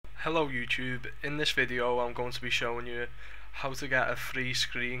Hello YouTube, in this video I'm going to be showing you how to get a free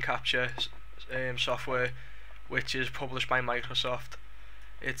screen capture software which is published by Microsoft.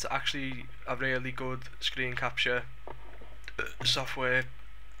 It's actually a really good screen capture software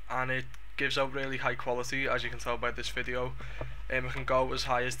and it gives out really high quality, as you can tell by this video. It can go as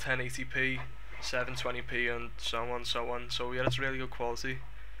high as 1080p, 720p and so on. So yeah, it's really good quality.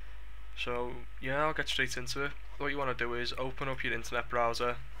 So yeah, I'll get straight into it. What you want to do is open up your internet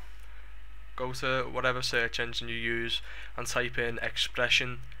browser, go to whatever search engine you use and type in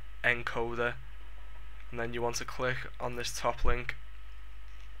expression encoder, and then you want to click on this top link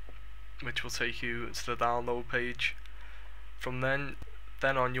which will take you to the download page. From then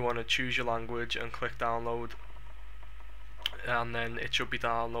on you want to choose your language and click download, and then it should be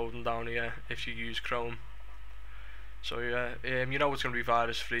downloading down here if you use Chrome. So yeah, you know it's going to be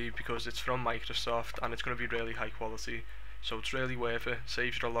virus free because it's from Microsoft and it's going to be really high quality, so it's really worth it,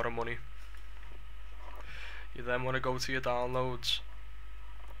 saves you a lot of money. You then want to go to your downloads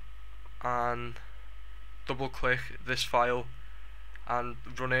and double click this file and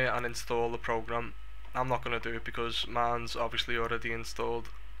run it and install the program. I'm not going to do it because mine's obviously already installed.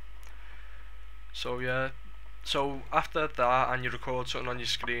 So yeah, so after that and you record something on your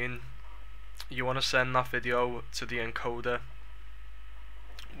screen, you want to send that video to the encoder.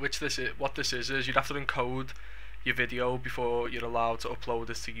 What this is you'd have to encode your video before you're allowed to upload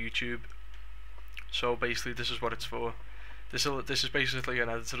it to YouTube. So basically this is what it's for. This is basically an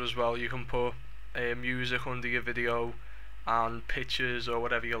editor as well. You can put music under your video and pictures or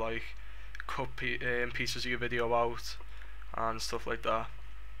whatever you like, cut pieces of your video out and stuff like that.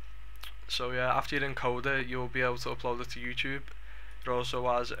 So yeah, after you encode it, you'll be able to upload it to YouTube. It also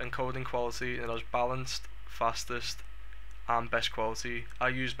has encoding quality, and it has balanced, fastest and best quality. I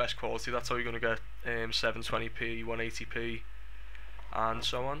use best quality, that's how you're going to get 720p, 180p and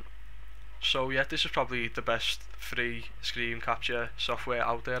so on. So yeah, this is probably the best free screen capture software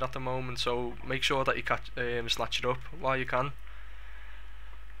out there at the moment, so make sure that you snatch it up while you can.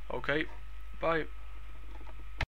 Okay, bye.